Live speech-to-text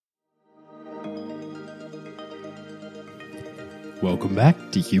Welcome back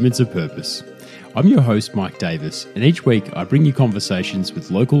to Humans of Purpose. I'm your host, Mike Davis, and each week I bring you conversations with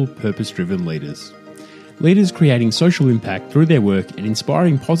local, purpose-driven leaders. Leaders creating social impact through their work and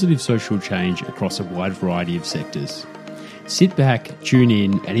inspiring positive social change across a wide variety of sectors. Sit back, tune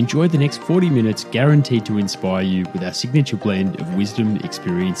in, and enjoy the next 40 minutes guaranteed to inspire you with our signature blend of wisdom,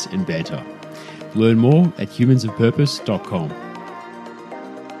 experience, and banter. Learn more at humansofpurpose.com.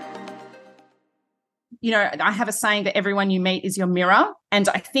 You know, I have a saying that everyone you meet is your mirror. And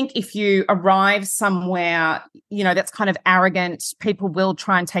I think if you arrive somewhere, you know, that's kind of arrogant, people will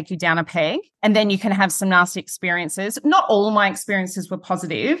try and take you down a peg, and then you can have some nasty experiences. Not all my experiences were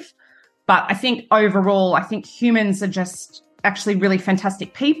positive, but I think overall, I think humans are just actually really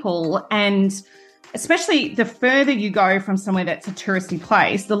fantastic people. And especially the further you go from somewhere that's a touristy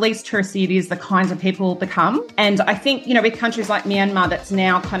place, the least touristy it is, the kinds of people become. And I think, you know, with countries like Myanmar that's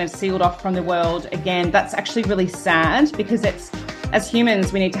now kind of sealed off from the world again, that's actually really sad because it's, as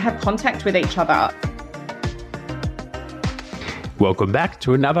humans, we need to have contact with each other. Welcome back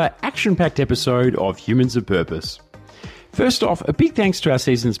to another action-packed episode of Humans of Purpose. First off, a big thanks to our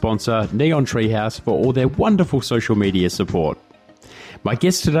season sponsor, Neon Treehouse, for all their wonderful social media support. My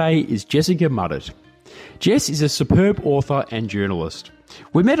guest today is Jessica Mudditt. Jess is a superb author and journalist.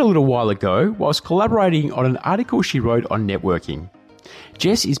 We met a little while ago whilst collaborating on an article she wrote on networking.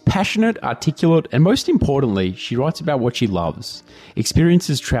 Jess is passionate, articulate, and most importantly, she writes about what she loves,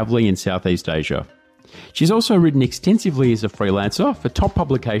 experiences travelling in Southeast Asia. She's also written extensively as a freelancer for top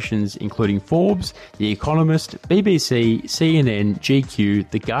publications including Forbes, The Economist, BBC, CNN, GQ,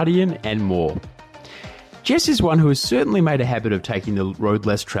 The Guardian, and more. Jess is one who has certainly made a habit of taking the road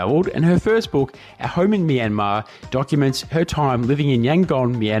less travelled, and her first book, Our Home in Myanmar, documents her time living in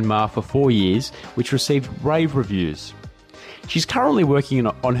Yangon, Myanmar for 4 years, which received rave reviews. She's currently working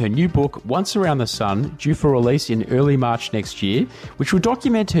on her new book, Once Around the Sun, due for release in early March next year, which will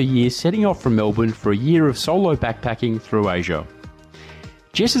document her year setting off from Melbourne for a year of solo backpacking through Asia.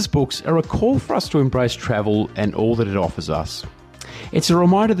 Jess's books are a call for us to embrace travel and all that it offers us. It's a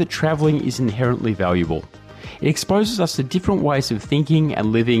reminder that travelling is inherently valuable. It exposes us to different ways of thinking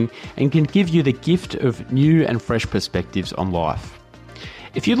and living and can give you the gift of new and fresh perspectives on life.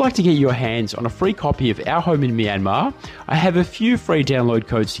 If you'd like to get your hands on a free copy of Our Home in Myanmar, I have a few free download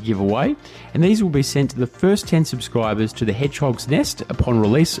codes to give away, and these will be sent to the first 10 subscribers to the Hedgehog's Nest upon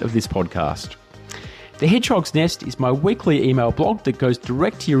release of this podcast. The Hedgehog's Nest is my weekly email blog that goes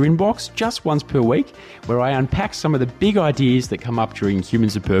direct to your inbox just once per week, where I unpack some of the big ideas that come up during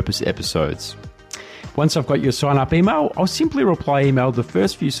Humans of Purpose episodes. Once I've got your sign-up email, I'll simply reply email the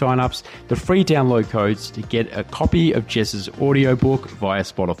first few sign-ups the free download codes to get a copy of Jess's audiobook via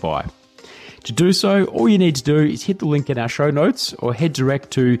Spotify. To do so, all you need to do is hit the link in our show notes or head direct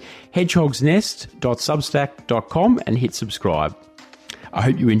to hedgehogsnest.substack.com and hit subscribe. I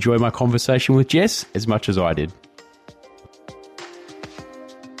hope you enjoy my conversation with Jess as much as I did.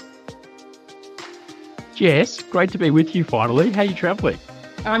 Jess, great to be with you finally. How are you travelling?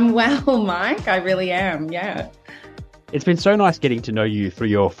 I'm well, Mike. I really am, yeah. It's been so nice getting to know you through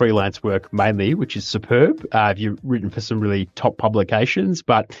your freelance work mainly, which is superb. You've written for some really top publications,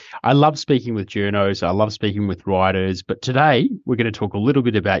 but I love speaking with journos. I love speaking with writers. But today we're going to talk a little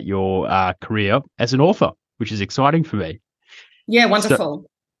bit about your career as an author, which is exciting for me. Yeah, wonderful.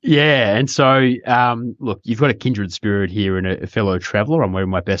 Look, you've got a kindred spirit here and a fellow traveller. I'm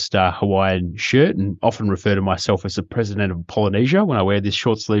wearing my best Hawaiian shirt and often refer to myself as the president of Polynesia when I wear this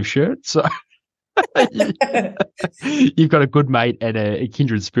short sleeve shirt. So you've got a good mate and a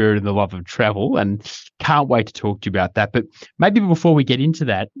kindred spirit in the love of travel, and can't wait to talk to you about that. But maybe before we get into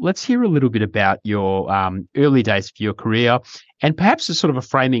that, let's hear a little bit about your early days of your career. And perhaps a sort of a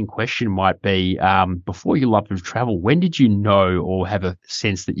framing question might be, before your love of travel, when did you know or have a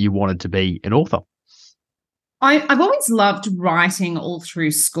sense that you wanted to be an author? I've always loved writing all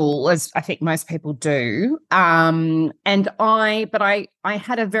through school, as I think most people do. But I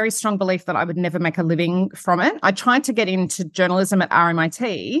had a very strong belief that I would never make a living from it. I tried to get into journalism at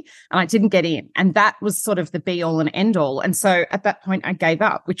RMIT and I didn't get in. And that was sort of the be all and end all. And so at that point I gave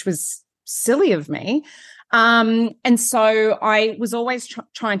up, which was silly of me. And so I was always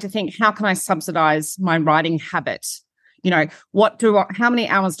trying to think, how can I subsidize my writing habit? You know, how many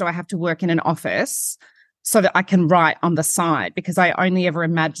hours do I have to work in an office so that I can write on the side? Because I only ever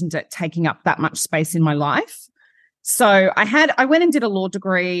imagined it taking up that much space in my life. So I went and did a law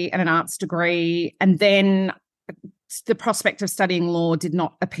degree and an arts degree, and then the prospect of studying law did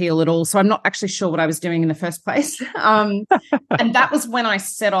not appeal at all. So I'm not actually sure what I was doing in the first place. And that was when I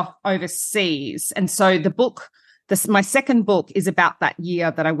set off overseas. And so my second book is about that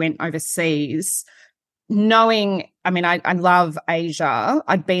year that I went overseas, knowing, I love Asia.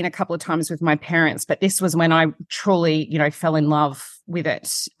 I'd been a couple of times with my parents, but this was when I truly, fell in love with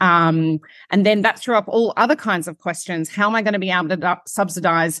it. And then that threw up all other kinds of questions. How am I going to be able to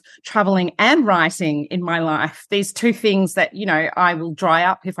subsidize traveling and writing in my life? These two things that, I will dry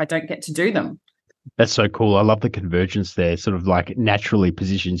up if I don't get to do them. That's so cool. I love the convergence there, sort of like naturally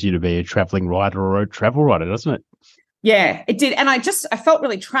positions you to be a traveling writer or a travel writer, doesn't it? Yeah, it did. And I felt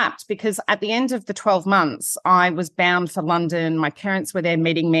really trapped because at the end of the 12 months, I was bound for London. My parents were there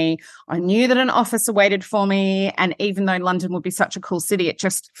meeting me. I knew that an office awaited for me. And even though London would be such a cool city, it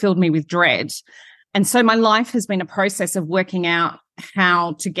just filled me with dread. And so my life has been a process of working out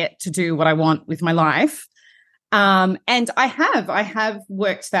how to get to do what I want with my life. And I have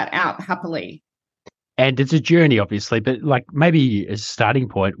worked that out happily. And it's a journey, obviously, but like maybe as a starting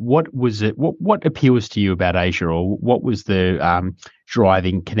point, what was it? What appeals to you about Asia, or what was the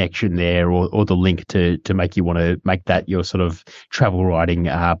driving connection there, or the link to make you want to make that your sort of travel writing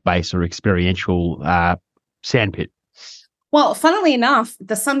base or experiential sandpit? Well, funnily enough,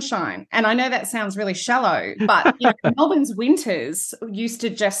 the sunshine. And I know that sounds really shallow, but Melbourne's winters used to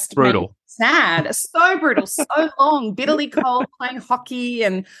just brutal, make me sad, so brutal, so long, bitterly cold, playing hockey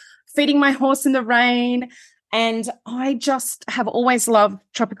and feeding my horse in the rain. And I just have always loved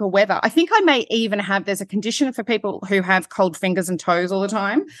tropical weather. I think I may even there's a condition for people who have cold fingers and toes all the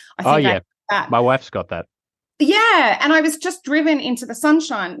time. My wife's got that. Yeah. And I was just driven into the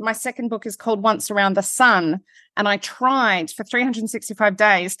sunshine. My second book is called Once Around the Sun. And I tried for 365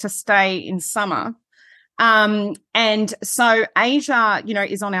 days to stay in summer. And so Asia,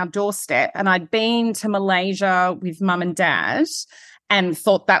 is on our doorstep. And I'd been to Malaysia with mum and dad and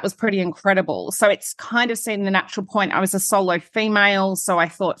thought that was pretty incredible. So it's kind of seen the natural point. I was a solo female, so I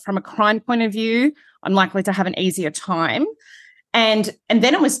thought from a crime point of view, I'm likely to have an easier time. And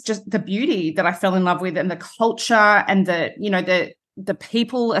then it was just the beauty that I fell in love with, and the culture, and the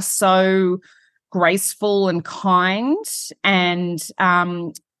people are so graceful and kind, and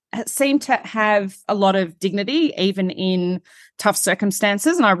seem to have a lot of dignity even in tough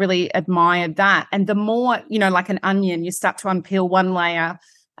circumstances, and I really admired that. And the more, like an onion, you start to unpeel one layer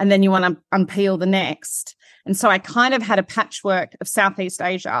and then you want to unpeel the next. And so I kind of had a patchwork of Southeast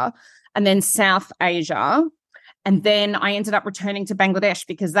Asia and then South Asia. And then I ended up returning to Bangladesh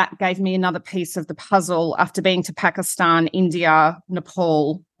because that gave me another piece of the puzzle after being to Pakistan, India,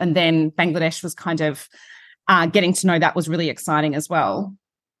 Nepal, and then Bangladesh was kind of getting to know that was really exciting as well.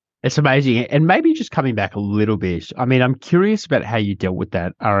 It's amazing. And maybe just coming back a little bit, I'm curious about how you dealt with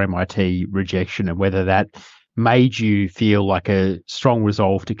that RMIT rejection and whether that made you feel like a strong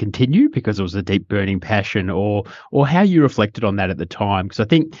resolve to continue because it was a deep burning passion, or how you reflected on that at the time. Because I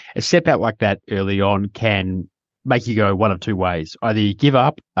think a step out like that early on can make you go one of two ways. Either you give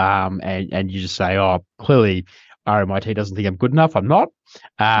up and you just say, oh, clearly RMIT doesn't think I'm good enough, I'm not.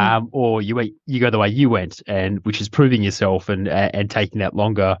 Or you go the way you went, and which is proving yourself and taking that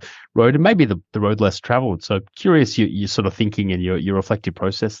longer road, and maybe the road less traveled. So curious your sort of thinking and your reflective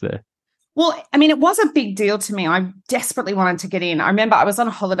process there. Well, it was a big deal to me. I desperately wanted to get in. I remember I was on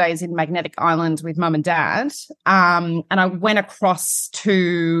holidays in Magnetic Island with mum and dad, and I went across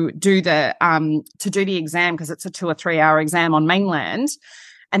to do the exam because it's a 2 or 3 hour exam on mainland.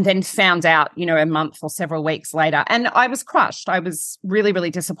 And then found out, a month or several weeks later. And I was crushed. I was really, really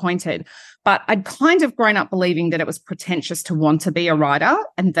disappointed. But I'd kind of grown up believing that it was pretentious to want to be a writer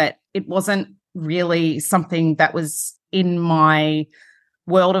and that it wasn't really something that was in my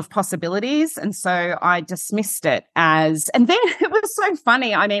world of possibilities. And so I dismissed it and then it was so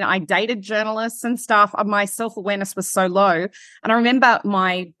funny. I dated journalists and stuff. My self-awareness was so low. And I remember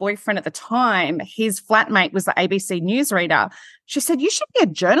my boyfriend at the time, his flatmate was the ABC newsreader. She said, you should be a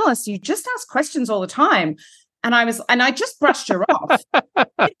journalist. You just ask questions all the time. And I just brushed her off.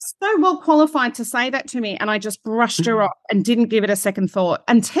 It's so well qualified to say that to me. And I just brushed her off and didn't give it a second thought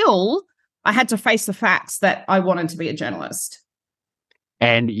until I had to face the facts that I wanted to be a journalist.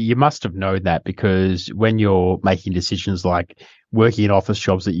 And you must have known that, because when you're making decisions like working in office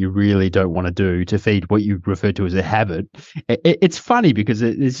jobs that you really don't want to do to feed what you refer to as a habit, it's funny because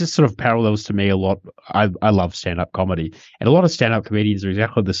it's just sort of parallels to me a lot. I love stand-up comedy, and a lot of stand-up comedians are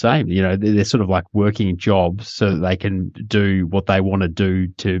exactly the same. They're sort of like working jobs so that they can do what they want to do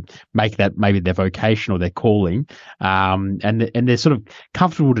to make that maybe their vocation or their calling. And they're sort of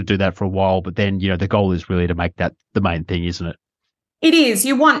comfortable to do that for a while, but then, the goal is really to make that the main thing, isn't it? It is.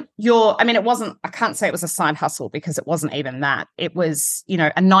 You want it wasn't, I can't say it was a side hustle because it wasn't even that. It was,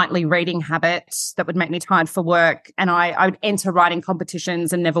 a nightly reading habit that would make me tired for work. And I would enter writing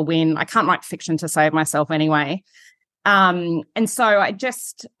competitions and never win. I can't write fiction to save myself anyway. And so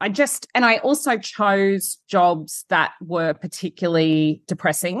and I also chose jobs that were particularly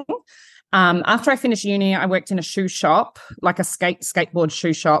depressing. After I finished uni, I worked in a shoe shop, like a skateboard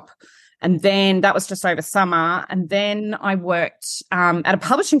shoe shop. And then that was just over summer. And then I worked at a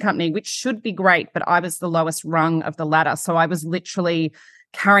publishing company, which should be great, but I was the lowest rung of the ladder. So I was literally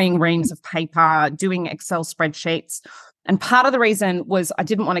carrying reams of paper, doing Excel spreadsheets. And part of the reason was I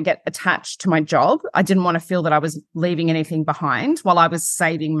didn't want to get attached to my job. I didn't want to feel that I was leaving anything behind while I was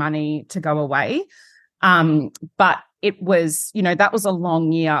saving money to go away. But it was, that was a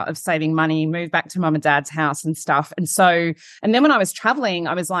long year of saving money, moved back to mum and dad's house and stuff. And then when I was traveling,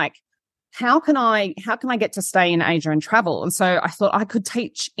 I was like, how can I get to stay in Asia and travel? And so I thought I could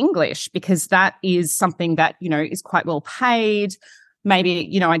teach English because that is something that, is quite well paid.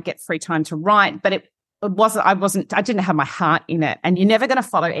 Maybe, I'd get free time to write, but I didn't have my heart in it. And you're never going to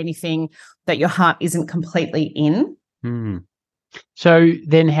follow anything that your heart isn't completely in. Mm. So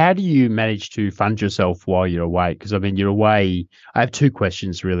then how do you manage to fund yourself while you're away? Because, you're away. I have two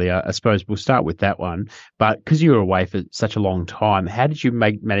questions, really. I suppose we'll start with that one. But because you were away for such a long time, how did you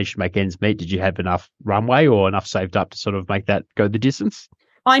manage to make ends meet? Did you have enough runway or enough saved up to sort of make that go the distance?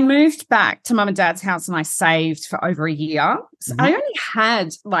 I moved back to mum and dad's house and I saved for over a year. So I only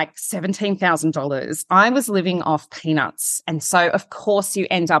had like $17,000. I was living off peanuts. And so, of course, you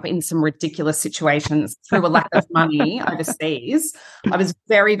end up in some ridiculous situations through a lack of money overseas. I was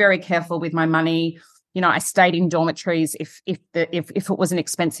very, very careful with my money. I stayed in dormitories if it was an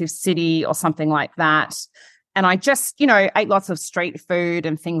expensive city or something like that. And I just, ate lots of street food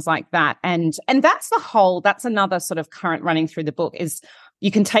and things like that. And that's another sort of current running through the book is you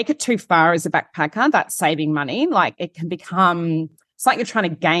can take it too far as a backpacker, that's saving money. Like it can become, it's like you're trying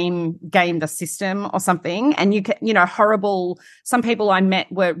to game the system or something. And you can, horrible, some people I met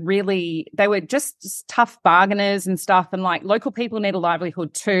they were just tough bargainers and stuff. And like local people need a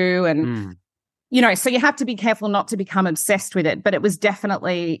livelihood too. And, so you have to be careful not to become obsessed with it. But it was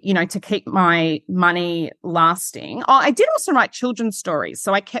definitely, to keep my money lasting. Oh, I did also write children's stories.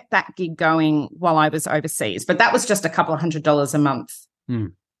 So I kept that gig going while I was overseas. But that was just a couple of $100 a month.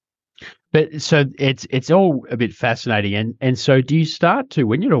 But so it's all a bit fascinating. And so do you start to,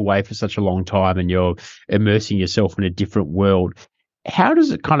 when you're away for such a long time and you're immersing yourself in a different world, how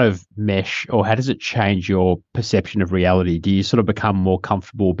does it kind of mesh or how does it change your perception of reality? Do you sort of become more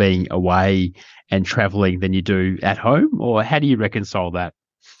comfortable being away and traveling than you do at home? Or how do you reconcile that?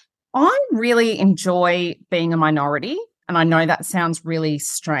 I really enjoy being a minority. And I know that sounds really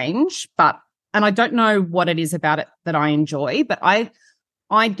strange, and I don't know what it is about it that I enjoy, but I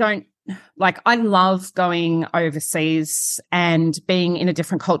love going overseas and being in a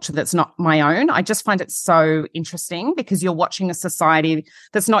different culture that's not my own. I just find it so interesting because you're watching a society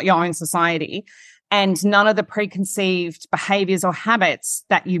that's not your own society and none of the preconceived behaviors or habits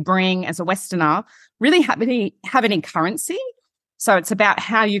that you bring as a Westerner really have any currency. So it's about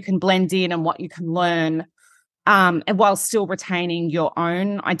how you can blend in and what you can learn. And while still retaining your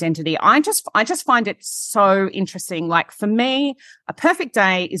own identity. I just find it so interesting. Like for me, a perfect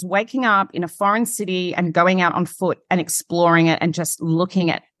day is waking up in a foreign city and going out on foot and exploring it and just looking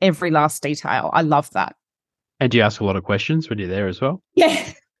at every last detail. I love that. And do you ask a lot of questions when you're there as well?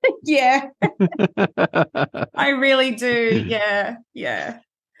 Yeah. Yeah. I really do. Yeah. Yeah.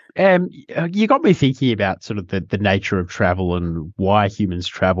 You got me thinking about sort of the nature of travel and why humans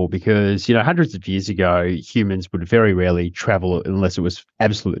travel, because, hundreds of years ago, humans would very rarely travel unless it was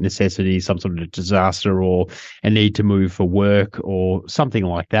absolute necessity, some sort of disaster or a need to move for work or something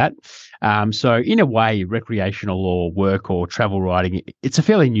like that. So in a way, recreational or work or travel writing, it's a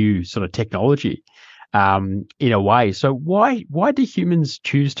fairly new sort of technology in a way. So why do humans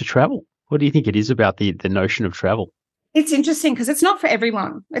choose to travel? What do you think it is about the notion of travel? It's interesting because it's not for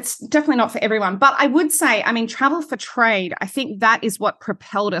everyone. It's definitely not for everyone. But I would say, travel for trade, I think that is what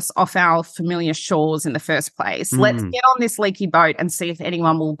propelled us off our familiar shores in the first place. Let's get on this leaky boat and see if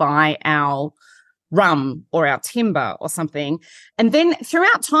anyone will buy our rum or our timber or something. And then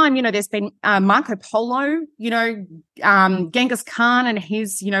throughout time, there's been Marco Polo, Genghis Khan and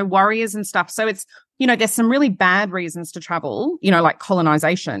his, warriors and stuff. So it's, there's some really bad reasons to travel, like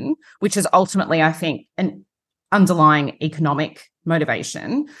colonization, which is ultimately, I think, an underlying economic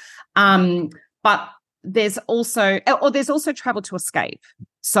motivation. But there's also travel to escape.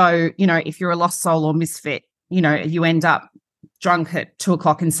 So, if you're a lost soul or misfit, you end up drunk at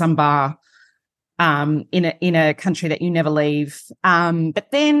 2:00 in some bar, in a country that you never leave. But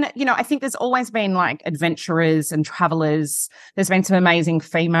then, I think there's always been like adventurers and travelers. There's been some amazing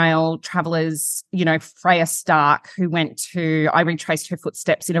female travelers, Freya Stark, I retraced her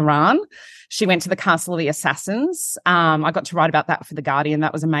footsteps in Iran. She went to the Castle of the Assassins. I got to write about that for The Guardian.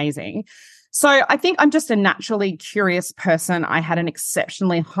 That was amazing. So I think I'm just a naturally curious person. I had an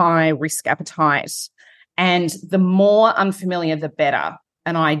exceptionally high risk appetite, and the more unfamiliar, the better.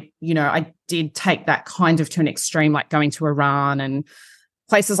 And I did take that kind of to an extreme, like going to Iran and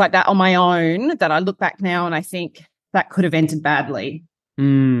places like that on my own, that I look back now and I think that could have ended badly.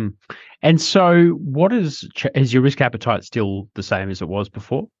 Mm. And so is your risk appetite still the same as it was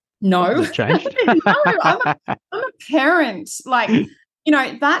before? No. Has it changed? No, I'm a parent. Like,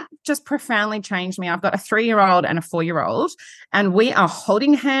 that just profoundly changed me. I've got a 3-year-old and a 4-year-old, and we are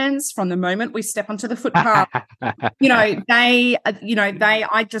holding hands from the moment we step onto the footpath.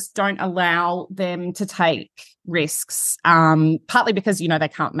 I just don't allow them to take risks, partly because, they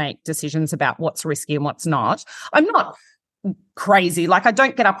can't make decisions about what's risky and what's not. I'm not crazy. Like, I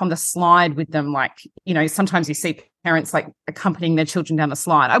don't get up on the slide with them. Like, sometimes you see parents like accompanying their children down the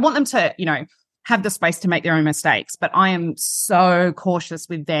slide. I want them to, have the space to make their own mistakes, but I am so cautious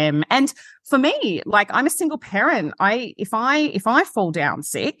with them. And for me, like, I'm a single parent. If I fall down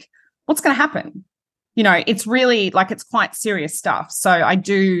sick, what's going to happen? It's really like, it's quite serious stuff. So I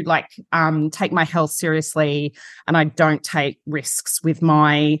do take my health seriously, and I don't take risks with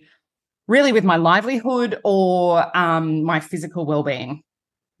my livelihood or my physical well-being.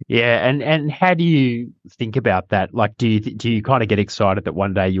 Yeah, and how do you think about that? Like, do you kind of get excited that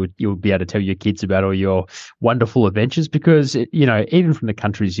one day you'll be able to tell your kids about all your wonderful adventures? Because even from the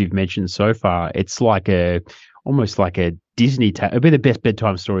countries you've mentioned so far, it's like almost like a Disney. It'd be the best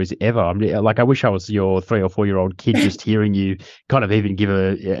bedtime stories ever. I wish I was your 3 or 4-year-old kid, just hearing you kind of even give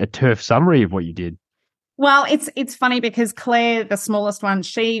a turf summary of what you did. Well, it's funny because Claire, the smallest one,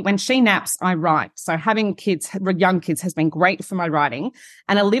 when she naps, I write. So having young kids has been great for my writing.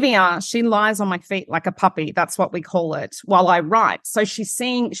 And Olivia, she lies on my feet like a puppy. That's what we call it, while I write. So she's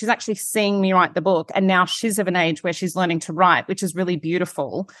actually seeing me write the book. And now she's of an age where she's learning to write, which is really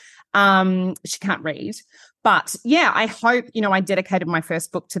beautiful. She can't read. But yeah, I hope, I dedicated my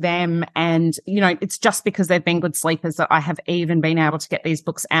first book to them, and, it's just because they've been good sleepers that I have even been able to get these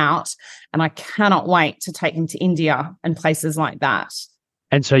books out, and I cannot wait to take them to India and places like that.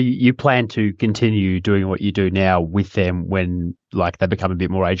 And so you plan to continue doing what you do now with them when they become a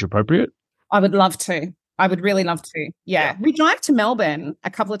bit more age appropriate? I would love to. I would really love to. Yeah. We drive to Melbourne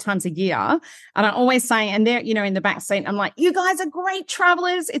a couple of times a year, and I always say, and they're, in the back seat, I'm like, you guys are great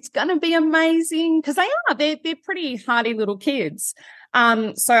travelers. It's going to be amazing. Because they are. They're pretty hardy little kids.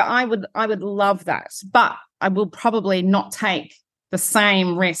 So I would love that. But I will probably not take the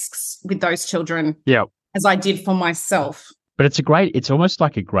same risks with those children as I did for myself. But it's almost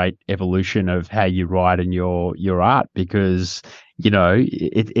like a great evolution of how you write and your art, because,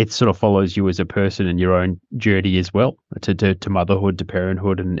 it sort of follows you as a person and your own journey as well to motherhood, to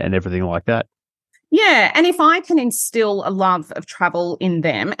parenthood and everything like that. Yeah. And if I can instill a love of travel in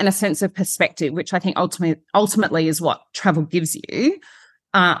them and a sense of perspective, which I think ultimately is what travel gives you,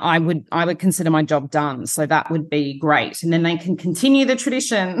 I would consider my job done. So that would be great. And then they can continue the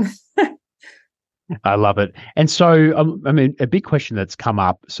tradition. I love it. And so, a big question that's come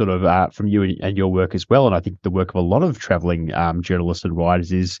up sort of from you and your work as well, and I think the work of a lot of traveling journalists and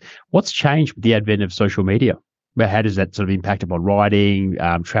writers, is what's changed with the advent of social media? How does that sort of impact upon writing,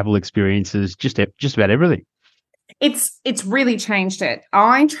 travel experiences, just about everything? It's really changed it.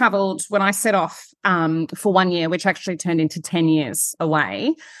 I traveled when I set off for 1 year, which actually turned into 10 years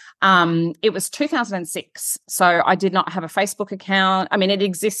away. It was 2006, so I did not have a Facebook account. I mean, it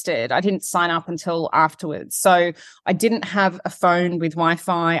existed. I didn't sign up until afterwards. So I didn't have a phone with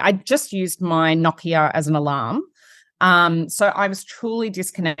Wi-Fi. I just used my Nokia as an alarm. So I was truly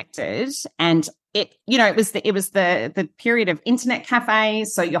disconnected, and it was the period of internet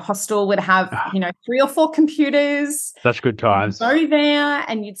cafes. So your hostel would have, 3 or 4 computers. Such good times. Go there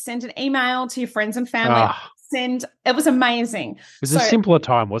and you'd send an email to your friends and family. It was amazing. It was a simpler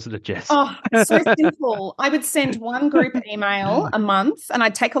time, wasn't it, Jess? Oh, so simple. I would send one group email a month, and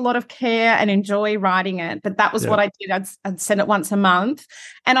I'd take a lot of care and enjoy writing it. But that was what I did. I'd send it once a month.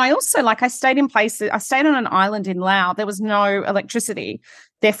 And I also, I stayed in places. I stayed on an island in Laos. There was no electricity.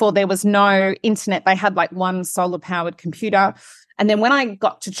 Therefore, there was no internet. They had one solar-powered computer. And then when I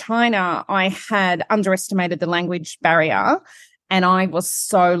got to China, I had underestimated the language barrier. And I was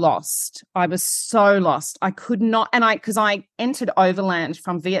so lost. I could not, because I entered overland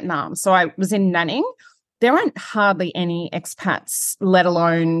from Vietnam. So I was in Nha Nang, there aren't hardly any expats, let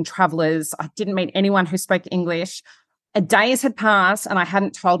alone travelers. I didn't meet anyone who spoke English. Days had passed and I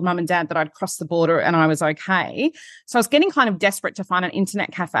hadn't told mum and dad that I'd crossed the border and I was okay. So I was getting kind of desperate to find an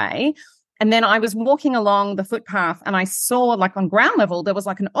internet cafe. And then I was walking along the footpath and I saw, like, on ground level, there was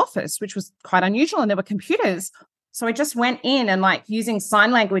like an office, which was quite unusual, and there were computers. So I just went in and, like, using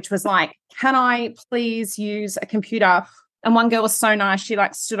sign language was like, can I please use a computer? And one girl was so nice. She,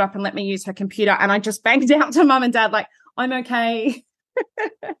 like, stood up and let me use her computer. And I just banged out to mum and dad, like, I'm okay.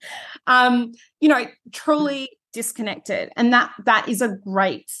 Truly disconnected. And that is a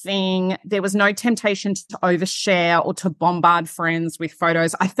great thing. There was no temptation to overshare or to bombard friends with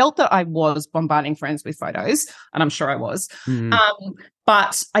photos. I felt that I was bombarding friends with photos, and I'm sure I was.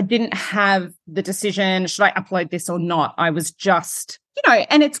 But I didn't have the decision, should I upload this or not? I was just,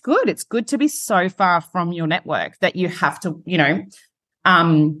 and it's good. It's good to be so far from your network that you have to,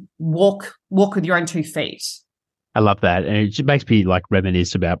 walk with your own 2 feet. I love that. And it just makes me, like,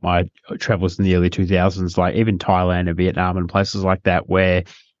 reminisce about my travels in the early 2000s, like even Thailand and Vietnam and places like that, where,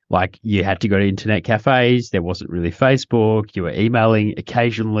 like, you had to go to internet cafes. There wasn't really Facebook. You were emailing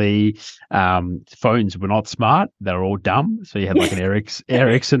occasionally. Phones were not smart. They were all dumb. So you had like an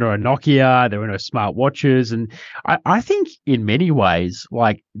Ericsson or a Nokia. There were no smart watches. And I think in many ways,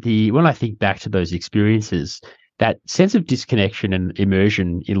 like, when I think back to those experiences, that sense of disconnection and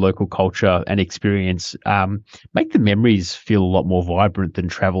immersion in local culture and experience make the memories feel a lot more vibrant than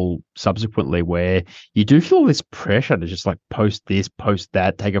travel subsequently, where you do feel this pressure to just, like, post this, post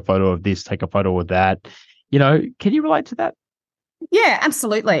that, take a photo of this, take a photo of that. Can you relate to that? Yeah,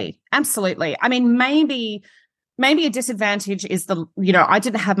 absolutely. Absolutely. I mean, maybe a disadvantage is I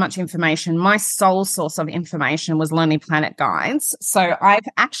didn't have much information. My sole source of information was Lonely Planet guides. So I've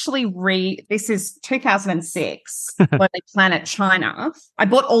actually this is 2006, Lonely Planet China. I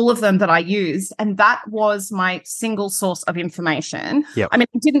bought all of them that I used, and that was my single source of information. Yep. I mean,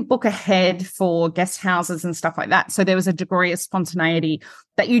 I didn't book ahead for guest houses and stuff like that. So there was a degree of spontaneity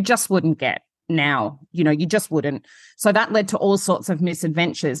that you just wouldn't get now. You just wouldn't. So that led to all sorts of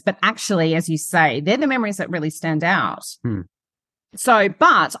misadventures. But actually, as you say, they're the memories that really stand out. So,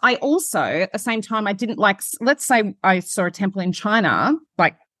 but I also, at the same time, I didn't let's say I saw a temple in China,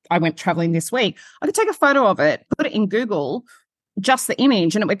 like I went traveling this week. I could take a photo of it, put it in Google, just the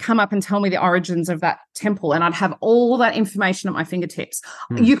image, and it would come up and tell me the origins of that temple. And I'd have all that information at my fingertips.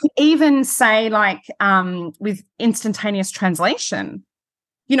 You could even say, like, with instantaneous translation,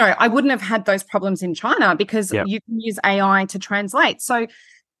 I wouldn't have had those problems in China because you can use AI to translate. So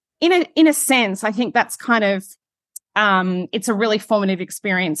in a sense, I think that's kind of, it's a really formative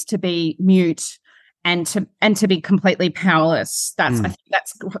experience to be mute and to be completely powerless. I think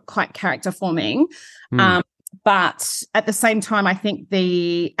that's quite character forming. But at the same time, I think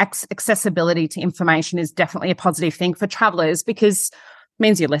the accessibility to information is definitely a positive thing for travelers, because it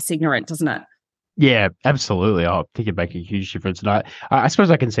means you're less ignorant, doesn't it? Yeah, absolutely. I think it'd make a huge difference. And I suppose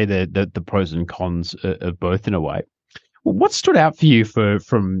I can see the pros and cons of both in a way. What stood out for you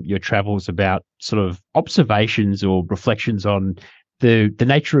from your travels about sort of observations or reflections on the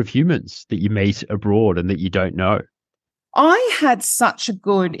nature of humans that you meet abroad and that you don't know? I had such a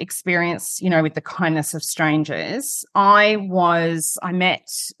good experience, with the kindness of strangers. I met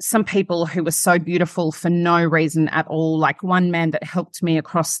some people who were so beautiful for no reason at all. Like one man that helped me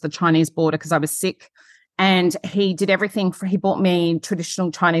across the Chinese border because I was sick, and he did everything he bought me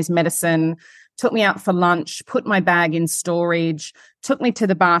traditional Chinese medicine, took me out for lunch, put my bag in storage, took me to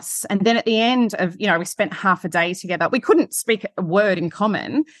the bus. And then at the end of, we spent half a day together. We couldn't speak a word in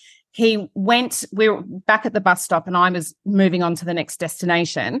common. We were back at the bus stop and I was moving on to the next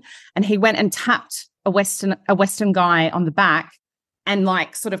destination, and he went and tapped a Western guy on the back and,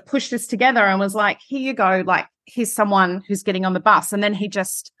 like, sort of pushed us together and was like, here you go, like, here's someone who's getting on the bus. And then he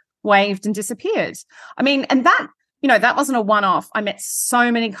just waved and disappeared. I mean, and that, that wasn't a one-off. I met so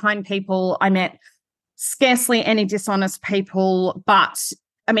many kind people. I met scarcely any dishonest people, but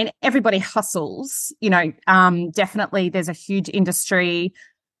I mean, everybody hustles, definitely there's a huge industry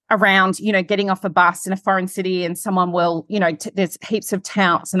around, getting off a bus in a foreign city and someone will, there's heaps of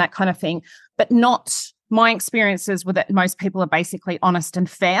touts and that kind of thing, but my experiences were that most people are basically honest and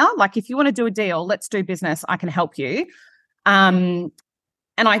fair. Like, if you want to do a deal, let's do business. I can help you.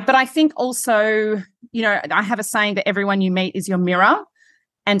 But I think also, I have a saying that everyone you meet is your mirror.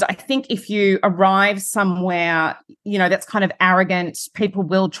 And I think if you arrive somewhere, that's kind of arrogant, people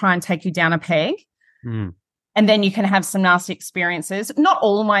will try and take you down a peg. And then you can have some nasty experiences. Not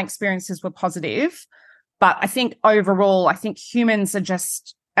all of my experiences were positive, but I think overall, humans are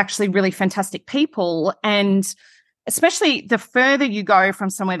just actually really fantastic people. And especially the further you go from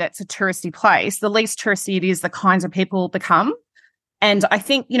somewhere that's a touristy place, the least touristy it is, the kinds of people become. And I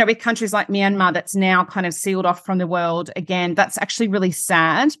think, with countries like Myanmar that's now kind of sealed off from the world again, that's actually really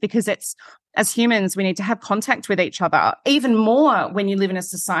sad, because as humans, we need to have contact with each other, even more when you live in a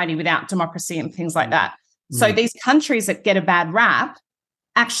society without democracy and things like that. So these countries that get a bad rap,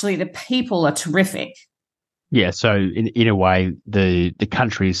 actually the people are terrific. Yeah, so in a way, the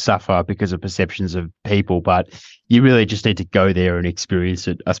countries suffer because of perceptions of people, but you really just need to go there and experience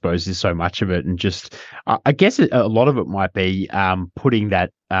it. I suppose there's so much of it, and just I guess a lot of it might be putting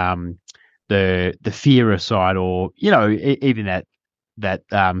that the fear aside, or even that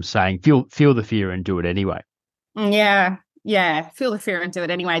saying feel the fear and do it anyway. Yeah, feel the fear and do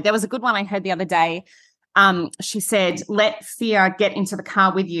it anyway. There was a good one I heard the other day. She said, "Let fear get into the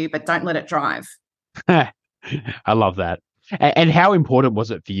car with you, but don't let it drive." I love that. And how important was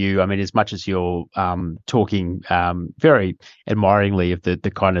it for you? I mean, as much as you're talking very admiringly of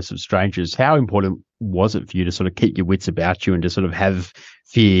the kindness of strangers, how important was it for you to sort of keep your wits about you and to sort of have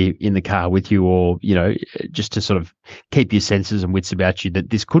fear in the car with you, or, just to sort of keep your senses and wits about you,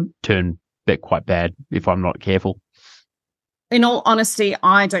 that this could turn quite bad if I'm not careful? In all honesty,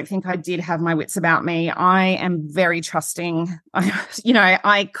 I don't think I did have my wits about me. I am very trusting.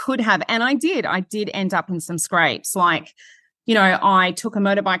 I could have, and I did. I did end up in some scrapes. Like, I took a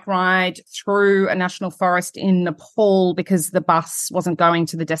motorbike ride through a national forest in Nepal because the bus wasn't going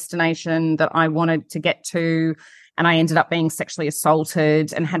to the destination that I wanted to get to. And I ended up being sexually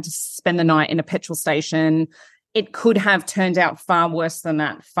assaulted and had to spend the night in a petrol station. It could have turned out far worse than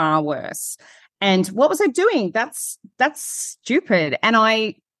that, far worse. And what was I doing? That's stupid. And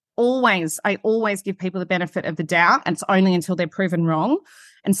I always give people the benefit of the doubt, and it's only until they're proven wrong.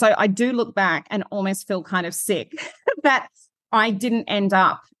 And so I do look back and almost feel kind of sick that I didn't end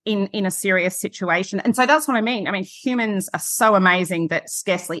up in a serious situation. And so that's what I mean. I mean, humans are so amazing that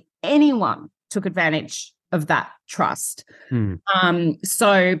scarcely anyone took advantage of that trust. But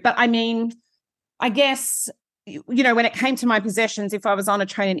I mean, I guess, when it came to my possessions, if I was on a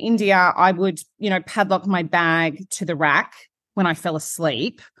train in India, I would, padlock my bag to the rack when I fell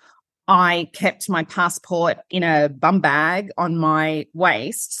asleep. I kept my passport in a bum bag on my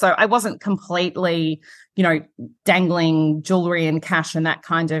waist. So I wasn't completely, dangling jewelry and cash and that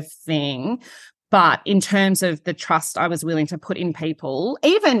kind of thing. But in terms of the trust I was willing to put in people,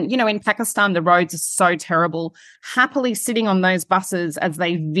 even, in Pakistan, the roads are so terrible, happily sitting on those buses as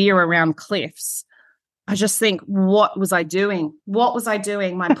they veer around cliffs. I just think, what was I doing? What was I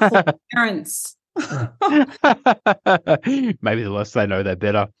doing? My poor parents. Maybe the less they know, they're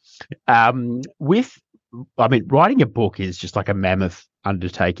better. Writing a book is just like a mammoth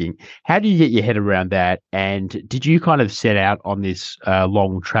undertaking. How do you get your head around that? And did you kind of set out on this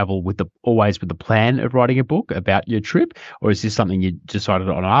long travel always with the plan of writing a book about your trip, or is this something you decided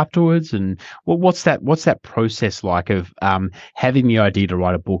on afterwards? And what's that process like of having the idea to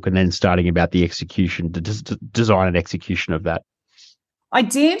write a book and then starting about the execution, the design and execution of that? I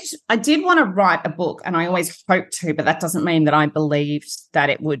did want to write a book, and I always hoped to, but that doesn't mean that I believed that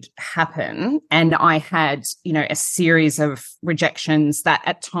it would happen. And I had, a series of rejections that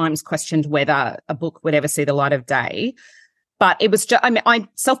at times questioned whether a book would ever see the light of day. But it was just, I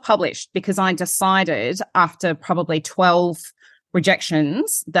self-published because I decided after probably 12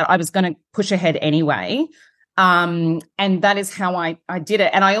 rejections that I was going to push ahead anyway. And that is how I did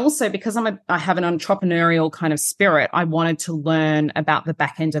it. And I also, because I have an entrepreneurial kind of spirit, I wanted to learn about the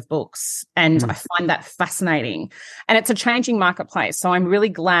back end of books. And I find that fascinating. And it's a changing marketplace. So I'm really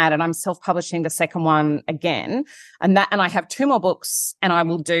glad, and I'm self-publishing the second one again. And I have 2 more books, and I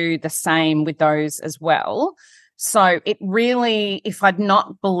will do the same with those as well. So it really, if I'd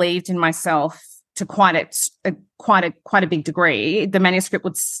not believed in myself to quite a big degree, the manuscript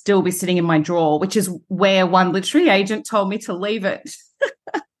would still be sitting in my drawer, which is where one literary agent told me to leave it.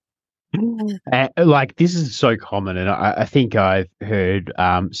 This is so common, and I think I've heard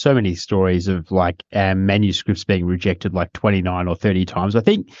so many stories of manuscripts being rejected 29 or 30 times. I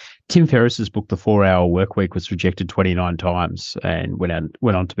think Tim Ferriss's book, The 4-Hour Workweek, was rejected 29 times and went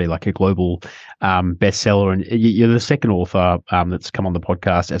on to be a global bestseller. And you're the second author that's come on the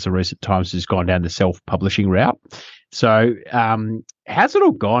podcast as of recent times who's gone down the self-publishing route. So how's it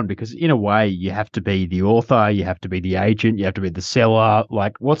all gone? Because in a way, you have to be the author, you have to be the agent, you have to be the seller.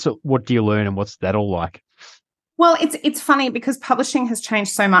 What do you learn, and what's that all like? Well, it's funny because publishing has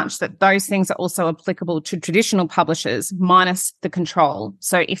changed so much that those things are also applicable to traditional publishers minus the control.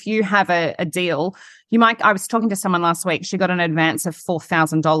 So if you have a deal, I was talking to someone last week, she got an advance of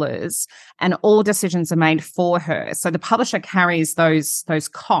 $4,000 and all decisions are made for her. So the publisher carries those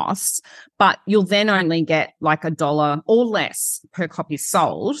costs, but you'll then only get like $1 or less per copy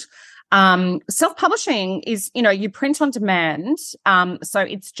sold. Self-publishing is, you print on demand. So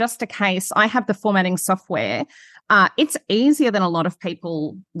it's just a case. I have the formatting software. It's easier than a lot of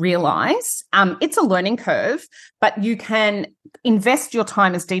people realize. It's a learning curve, but you can invest your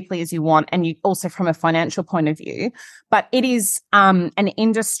time as deeply as you want, and you also from a financial point of view. But it is an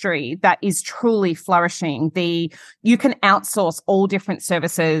industry that is truly flourishing. You can outsource all different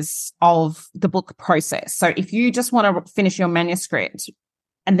services of the book process. So if you just want to finish your manuscript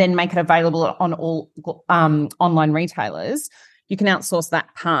and then make it available on all online retailers, you can outsource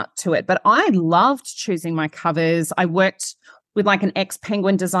that part to it. But I loved choosing my covers. I worked with like an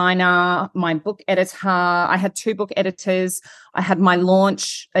ex-Penguin designer, my book editor. I had 2 book editors. I had my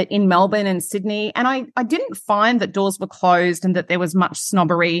launch in Melbourne and Sydney. And I didn't find that doors were closed and that there was much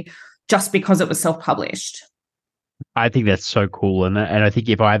snobbery just because it was self-published. I think that's so cool. And I think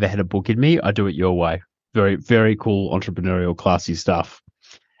if I ever had a book in me, I'd do it your way. Very, very cool, entrepreneurial, classy stuff.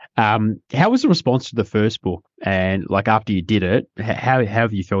 How was the response to the first book? And like after you did it, how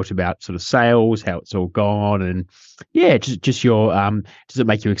have you felt about sort of sales, how it's all gone? And yeah, just your, does it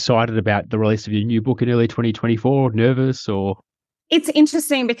make you excited about the release of your new book in early 2024? Nervous or? It's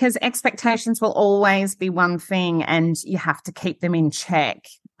interesting because expectations will always be one thing and you have to keep them in check.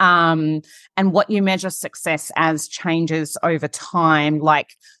 And what you measure success as changes over time.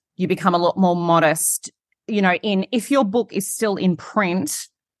 Like you become a lot more modest, if your book is still in print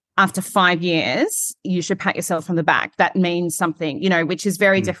after 5 years, you should pat yourself on the back. That means something, which is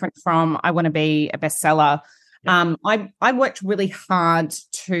very different from I want to be a bestseller. Yep. I worked really hard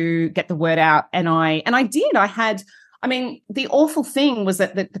to get the word out, and I did. The awful thing was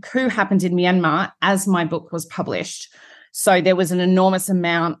that the coup happened in Myanmar as my book was published. So there was an enormous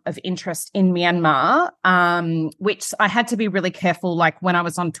amount of interest in Myanmar, which I had to be really careful. Like when I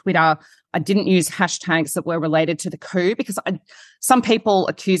was on Twitter, I didn't use hashtags that were related to the coup because some people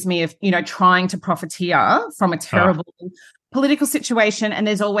accuse me of, trying to profiteer from a terrible political situation. And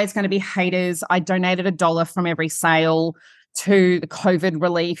there's always going to be haters. I donated $1 from every sale to the COVID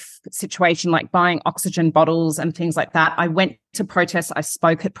relief situation, like buying oxygen bottles and things like that. I went to protests. I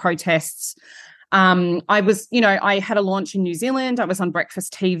spoke at protests. I had a launch in New Zealand. I was on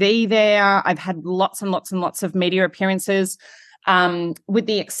breakfast TV there. I've had lots and lots and lots of media appearances, with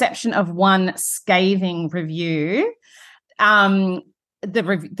the exception of one scathing review. The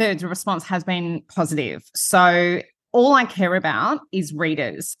response has been positive. So all I care about is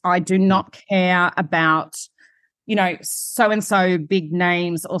readers. I do not care about so-and-so big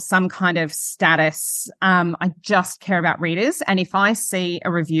names or some kind of status. I just care about readers. And if I see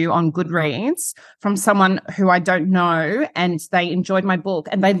a review on Goodreads from someone who I don't know and they enjoyed my book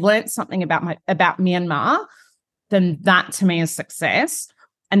and they learned something about Myanmar, then that to me is success.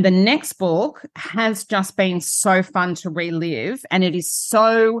 And the next book has just been so fun to relive. And it is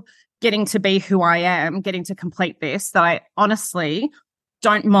so getting to be who I am, getting to complete this, that I honestly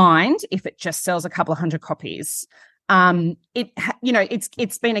don't mind if it just sells a couple of 100 copies.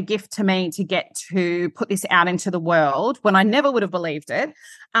 It's been a gift to me to get to put this out into the world when I never would have believed it.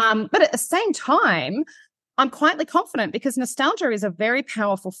 But at the same time, I'm quietly confident because nostalgia is a very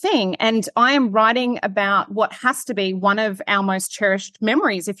powerful thing. And I am writing about what has to be one of our most cherished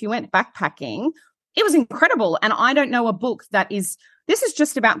memories. If you went backpacking, it was incredible. And I don't know a book this is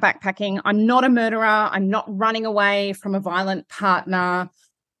just about backpacking. I'm not a murderer. I'm not running away from a violent partner.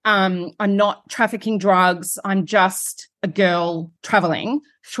 I'm not trafficking drugs. I'm just a girl traveling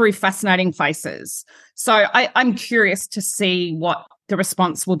through fascinating places. So I'm curious to see what the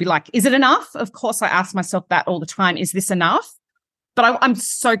response will be like. Is it enough? Of course, I ask myself that all the time. Is this enough? But I'm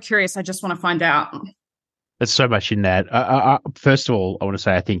so curious. I just want to find out. There's so much in that. First of all, I want to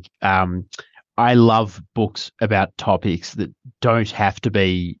say I think I love books about topics that don't have to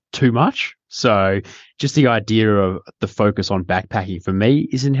be too much. So just the idea of the focus on backpacking for me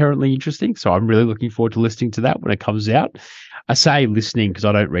is inherently interesting. So I'm really looking forward to listening to that when it comes out. I say listening because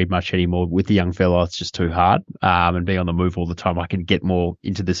I don't read much anymore. With the young fella, it's just too hard. And being on the move all the time, I can get more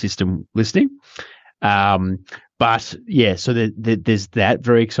into the system listening. But yeah, so there's that.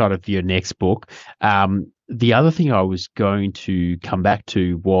 Very excited for your next book. The other thing I was going to come back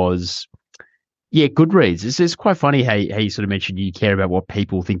to was Yeah, Goodreads. It's quite funny how you sort of mentioned you care about what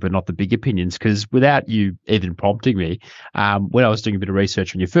people think, but not the big opinions. Because without you even prompting me, when I was doing a bit of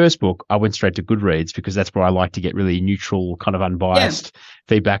research on your first book, I went straight to Goodreads because that's where I like to get really neutral, kind of Yeah. unbiased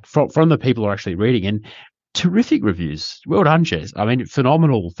feedback from the people who are actually reading. And terrific reviews. Well done, Jez. I mean,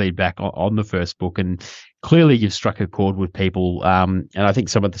 phenomenal feedback on the first book, and clearly you've struck a chord with people. And I think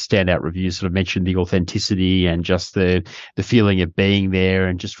some of the standout reviews sort of mentioned the authenticity and just the feeling of being there,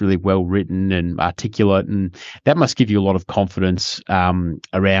 and just really well written and articulate, and that must give you a lot of confidence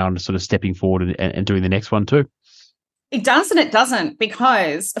around sort of stepping forward and doing the next one too. It does and it doesn't,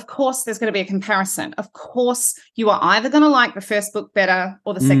 because of course there's going to be a comparison. Of course, you are either going to like the first book better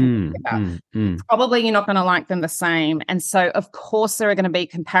or the second book better. Probably you're not going to like them the same. And so of course there are going to be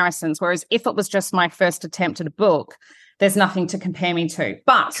comparisons. Whereas if it was just my first attempt at a book, there's nothing to compare me to.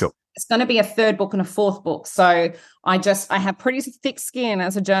 But Sure. It's going to be a third book and a fourth book. So I have pretty thick skin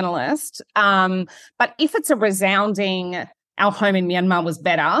as a journalist. But if it's a resounding, our home in Myanmar was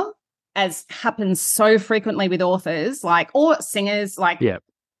better, as happens so frequently with authors, or singers,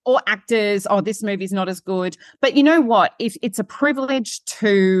 or actors, this movie's not as good. But you know what? If it's a privilege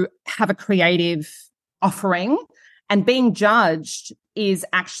to have a creative offering, and being judged is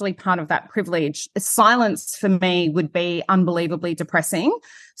actually part of that privilege. Silence for me would be unbelievably depressing.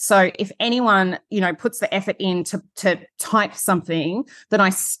 So if anyone, puts the effort in to type something, then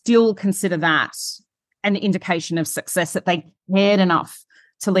I still consider that an indication of success, that they cared enough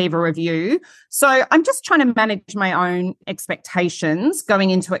to leave a review. So I'm just trying to manage my own expectations going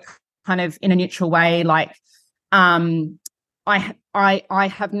into it kind of in a neutral way. I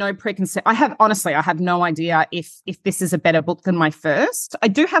have no preconceived. I have no idea if this is a better book than my first. I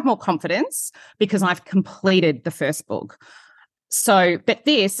do have more confidence because I've completed the first book. So, but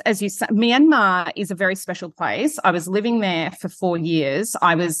this, as you said, Myanmar is a very special place. I was living there for 4 years.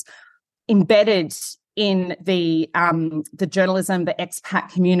 I was embedded in the journalism, the expat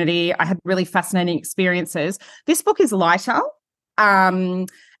community. I had really fascinating experiences. This book is lighter, and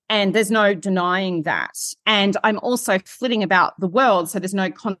there's no denying that. And I'm also flitting about the world, so there's no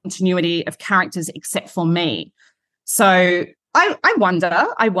continuity of characters except for me. So I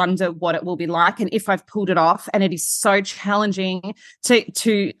wonder what it will be like, and if I've pulled it off. And it is so challenging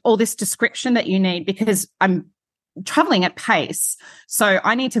to all this description that you need, because I'm traveling at pace. So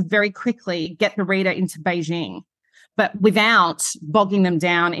I need to very quickly get the reader into Beijing, but without bogging them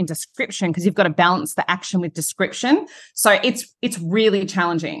down in description, because you've got to balance the action with description. So it's really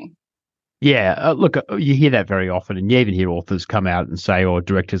challenging. Yeah, look, you hear that very often, and you even hear authors come out and say, or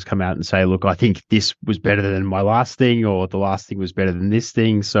directors come out and say, look, I think this was better than my last thing, or the last thing was better than this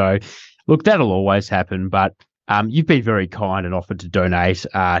thing. So look, that'll always happen, but you've been very kind and offered to donate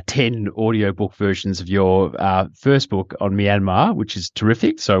 10 audiobook versions of your first book on Myanmar, which is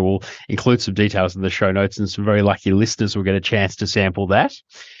terrific. So we'll include some details in the show notes, and some very lucky listeners will get a chance to sample that.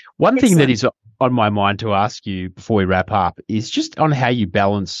 One thing that is on my mind to ask you before we wrap up is just on how you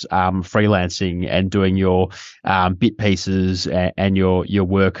balance freelancing and doing your bit pieces and your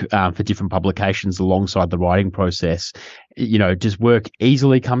work for different publications alongside the writing process. Does work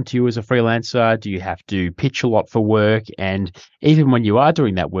easily come to you as a freelancer? Do you have to pitch a lot for work? And even when you are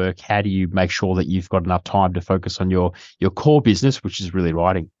doing that work, how do you make sure that you've got enough time to focus on your core business, which is really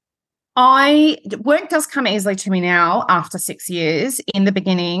writing? Work does come easily to me now after 6 years. In the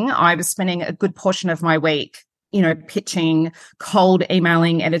beginning, I was spending a good portion of my week, pitching, cold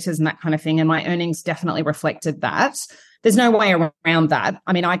emailing editors and that kind of thing. And my earnings definitely reflected that. There's no way around that.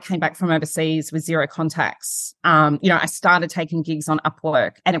 I mean, I came back from overseas with zero contacts. I started taking gigs on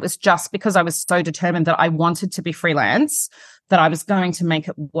Upwork, and it was just because I was so determined that I wanted to be freelance that I was going to make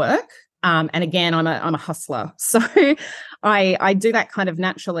it work. And again, I'm a hustler. So I do that kind of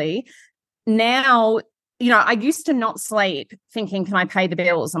naturally. Now, I used to not sleep thinking, can I pay the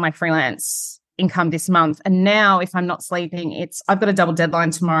bills on my freelance income this month? And now if I'm not sleeping, I've got a double deadline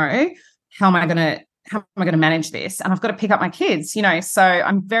tomorrow. How am I going to manage this? And I've got to pick up my kids, so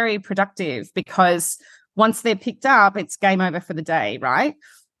I'm very productive, because once they're picked up, it's game over for the day, right?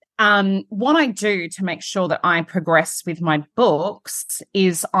 What I do to make sure that I progress with my books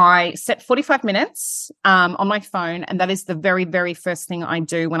is I set 45 minutes on my phone, and that is the very, very first thing I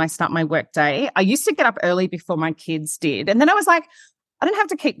do when I start my work day. I used to get up early before my kids did, and then I was like, I don't have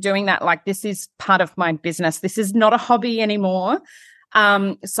to keep doing that. Like, this is part of my business. This is not a hobby anymore.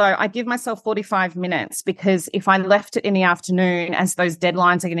 So I give myself 45 minutes, because if I left it in the afternoon as those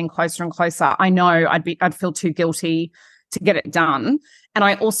deadlines are getting closer and closer, I know I'd feel too guilty to get it done. And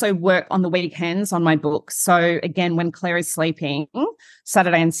I also work on the weekends on my book. So again, when Claire is sleeping,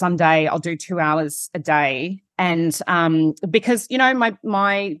 Saturday and Sunday, I'll do 2 hours a day. And because, you know,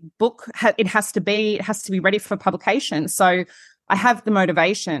 my book, it has to be ready for publication. So I have the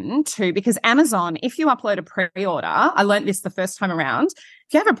motivation to, because Amazon, if you upload a pre-order, I learned this the first time around,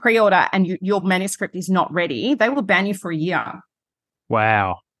 if you have a pre-order and your manuscript is not ready, they will ban you for a year.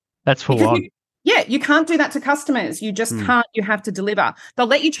 Wow. That's full on. You can't do that to customers. You just can't. You have to deliver. They'll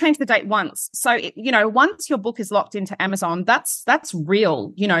let you change the date once. So, you know, once your book is locked into Amazon, that's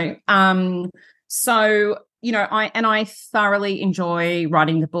real, you know. So, you know, I thoroughly enjoy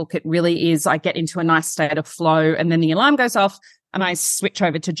writing the book. It really is. I get into a nice state of flow, and then the alarm goes off and I switch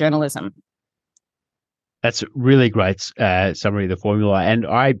over to journalism. That's really great summary of the formula. And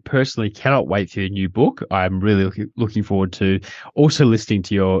I personally cannot wait for your new book. I'm really looking forward to also listening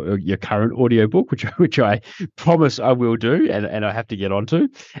to your current audiobook, which I promise I will do and I have to get onto.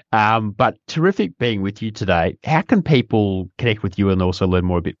 But terrific being with you today. How can people connect with you and also learn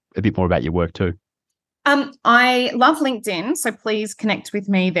a bit more about your work too? I love LinkedIn, so please connect with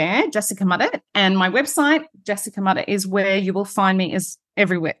me there, Jessica Mudditt. And my website, Jessica Mudditt, is where you will find me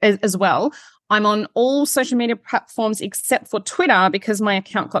everywhere as well. I'm on all social media platforms except for Twitter because my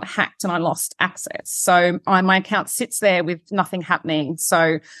account got hacked and I lost access. So my account sits there with nothing happening.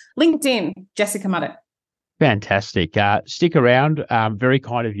 So LinkedIn, Jessica Mudditt. Fantastic. Stick around. Very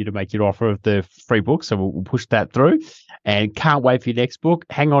kind of you to make your offer of the free book. So we'll push that through and can't wait for your next book.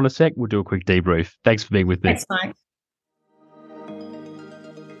 Hang on a sec. We'll do a quick debrief. Thanks for being with me. Thanks, Mike.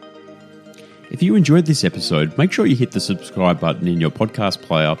 If you enjoyed this episode, make sure you hit the subscribe button in your podcast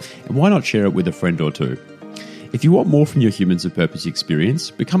player, and why not share it with a friend or two? If you want more from your Humans of Purpose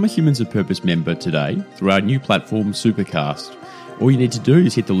experience, become a Humans of Purpose member today through our new platform, Supercast. All you need to do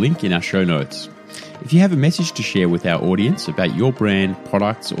is hit the link in our show notes. If you have a message to share with our audience about your brand,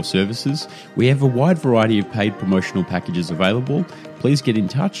 products, or services, we have a wide variety of paid promotional packages available. Please get in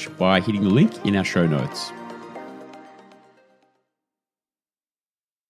touch by hitting the link in our show notes.